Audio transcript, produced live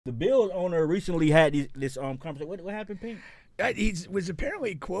The Bills owner recently had this conversation. What happened, Pink? He was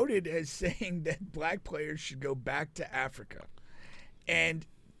apparently quoted as saying that black players should go back to Africa. And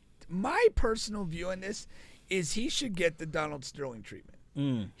my personal view on this is he should get the Donald Sterling treatment.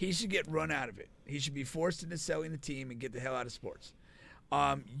 He should get run out of it. He should be forced into selling the team and get the hell out of sports.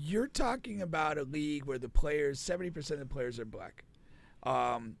 You're talking about a league where the players, 70% of the players are black.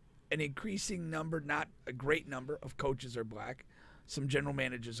 An increasing number, not a great number, of coaches are black. Some general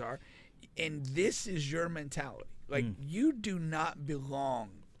managers are. And this is your mentality. Like, you do not belong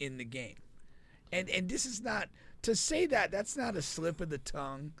in the game. And this is not, to say that, that's not a slip of the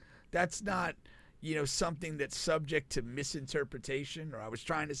tongue. That's not, something that's subject to misinterpretation, or I was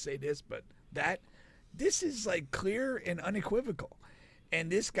trying to say this, but this is like clear and unequivocal. And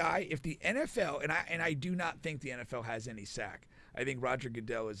this guy, if the NFL, and I do not think the NFL has any sack. I think Roger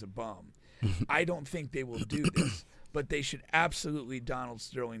Goodell is a bum. I don't think they will do this, but they should absolutely Donald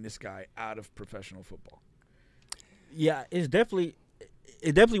Sterling this guy out of professional football. Yeah, it definitely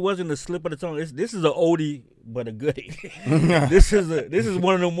wasn't a slip of the tongue. This is an oldie but a goodie. This is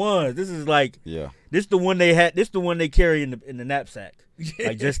one of them ones. This is like this the one they had. This the one they carry in the knapsack,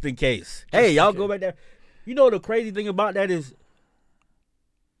 like just in case. Hey, y'all go back there. You know the crazy thing about that is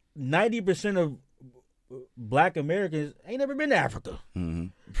 90% of black Americans ain't never been to Africa.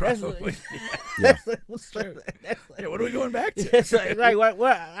 Probably. What are we going back to? It's like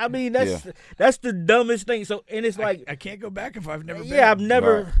what? I mean, that's the dumbest thing. So, and it's like I can't go back if I've never been. Yeah, I've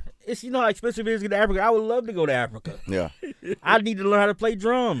never. Right. It's how expensive it is to get to Africa. I would love to go to Africa. Yeah. I need to learn how to play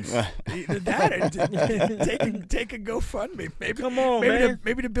drums. Either that or take a GoFundMe. Maybe, come on, man.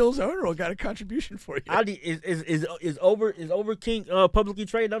 Maybe the Bills owner will got a contribution for you. Is over King publicly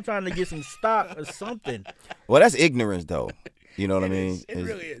traded? I'm trying to get some stock or something. Well, that's ignorance, though. You know what I mean? It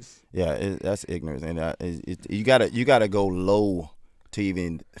really is. Yeah, that's ignorance, and you gotta go low to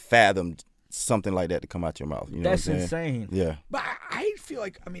even fathom something like that to come out your mouth. You know that's what I'm insane. Yeah, but I feel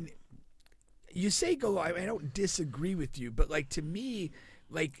like, I mean, you say go low. I don't disagree with you, but like, to me,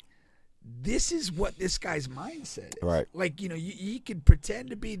 like, this is what this guy's mindset is. Right. Like, he can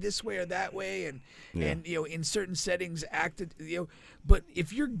pretend to be this way or that way, and in certain settings acted, but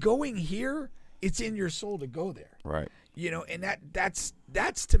if you're going here, it's in your soul to go there. Right. And that's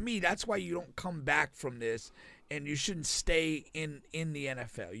to me, that's why you don't come back from this, and you shouldn't stay in the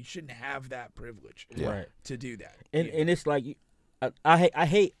NFL. You shouldn't have that privilege to do that. And it's like, I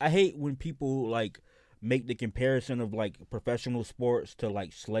hate when people like make the comparison of like professional sports to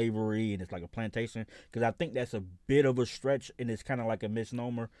like slavery and it's like a plantation, because I think that's a bit of a stretch and it's kind of like a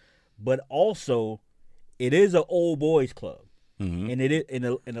misnomer, but also it is an old boys club, and it is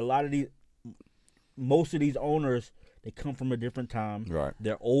in a lot of these, most of these owners, they come from a different time. Right.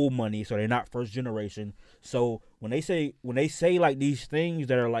 They're old money, so they're not first generation. So when they say like these things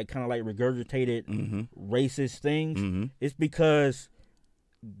that are like kind of like regurgitated racist things, it's because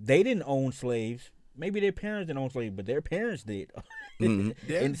they didn't own slaves. Maybe their parents didn't own slaves, but their parents did.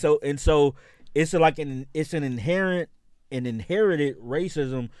 And so it's like it's an inherent and inherited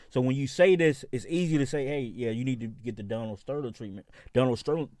racism. So when you say this, it's easy to say, hey, yeah, you need to get the Donald Sterling treatment.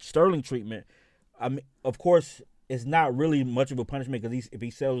 I mean, of course, it's not really much of a punishment because if he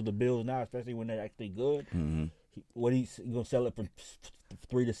sells the Bills now, especially when they're actually good, he's gonna sell it for $3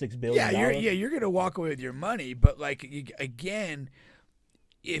 to $6 billion. You're gonna walk away with your money, but like again,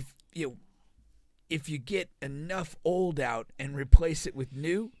 if you get enough old out and replace it with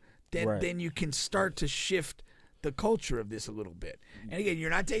new, then you can start to shift the culture of this a little bit. And again, you're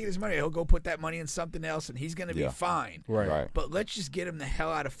not taking his money. He'll go put that money in something else, and he's going to be fine. Right. But let's just get him the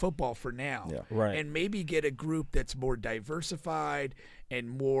hell out of football for now. Yeah. Right. And maybe get a group that's more diversified and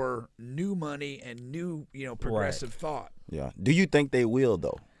more new money and new, progressive thought. Yeah. Do you think they will,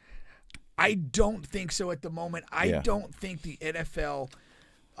 though? I don't think so at the moment. I don't think the NFL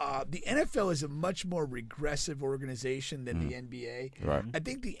is a much more regressive organization than the NBA. Right. I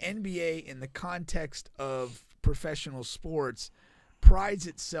think the NBA, in the context of professional sports, prides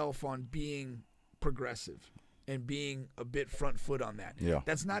itself on being progressive and being a bit front foot on that. Yeah.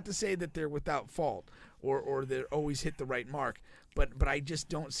 That's not to say that they're without fault or they always hit the right mark, but I just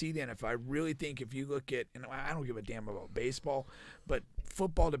don't see the NFL. I really think if you look at, and I don't give a damn about baseball, but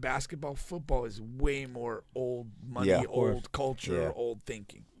football to basketball, football is way more old money, old culture, old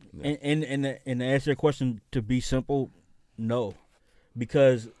thinking. Yeah. And to answer your question, to be simple, no,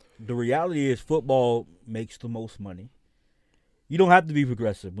 because the reality is football makes the most money. You don't have to be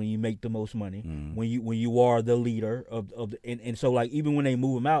progressive when you make the most money, when you are the leader of the, and so like even when they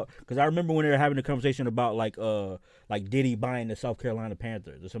move him out, because I remember when they were having a conversation about like Diddy buying the South Carolina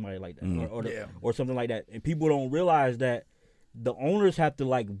Panthers or somebody like that, or something like that, and people don't realize that the owners have to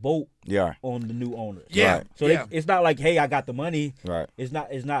like vote Yeah. on the new owners. Yeah. Right. So it's not like, hey, I got the money. Right. It's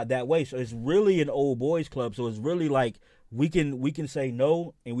not that way. So it's really an old boys club. So it's really like we can say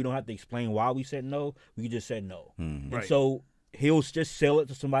no, and we don't have to explain why we said no. We just said no. Mm-hmm. Right. And so he'll just sell it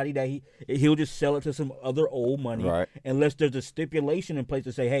to somebody that he'll just sell it to some other old money, Right. unless there's a stipulation in place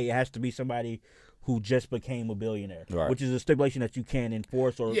to say, hey, it has to be somebody who just became a billionaire, Right. which is a stipulation that you can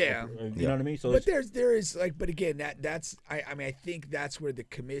enforce or you know what I mean. So But there is like, but again, that's I mean, I think that's where the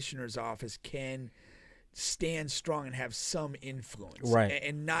commissioner's office can stand strong and have some influence, Right.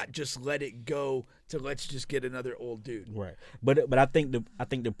 and not just let it go to let's just get another old dude. right, but I think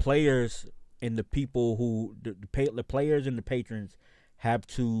the players and the people who the players and the patrons have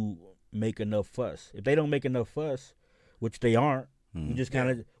to make enough fuss. If they don't make enough fuss, which they aren't, we just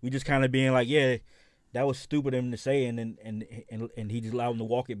kind of being like, yeah, that was stupid of him to say, and he just allowed him to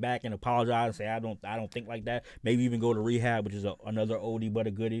walk it back and apologize and say, I don't think like that. Maybe even go to rehab, which is another oldie but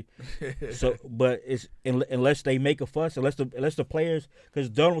a goodie. So, but it's unless they make a fuss, unless the players, because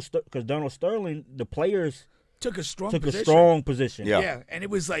Donald Sterling, the players Took a strong position. Yeah. Yeah, and it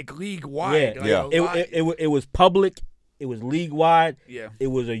was like league wide. Yeah, it was public. It was league wide. Yeah. It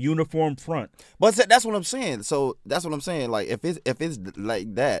was a uniform front. But that's what I'm saying. So that's what I'm saying. Like if it's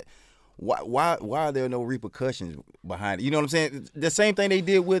like that, why are there no repercussions behind it? You know what I'm saying? The same thing they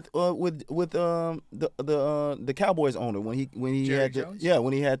did with the Cowboys owner when he Jerry had Jones?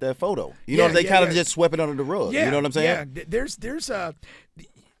 when he had that photo. You know, they kind of just swept it under the rug. Yeah, You know what I'm saying? Yeah, there's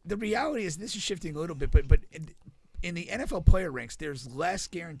the reality is, this is shifting a little bit, but in the NFL player ranks, there's less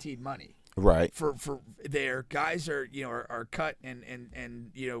guaranteed money. Right. For their guys are are cut and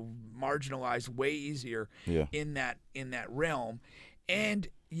marginalized way easier in that realm, and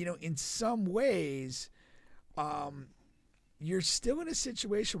in some ways, you're still in a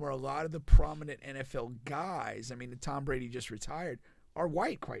situation where a lot of the prominent NFL guys, I mean, Tom Brady just retired, are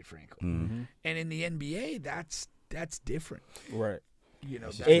white, quite frankly, and in the NBA, that's different. Right.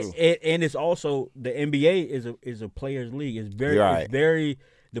 That's And it's also the NBA is a players' league. It's very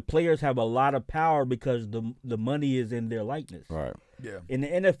the players have a lot of power because the money is in their likeness. Right. Yeah. In the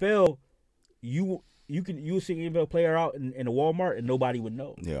NFL, you see an NFL player out in a Walmart and nobody would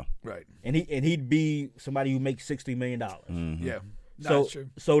know. Yeah. Right. And he'd be somebody who makes $60 million. Yeah. So that's true.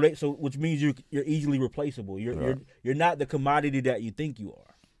 so which means you're easily replaceable. You're not the commodity that you think you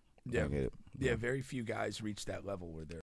are. Yeah. I get it. Yeah. Very few guys reach that level where they're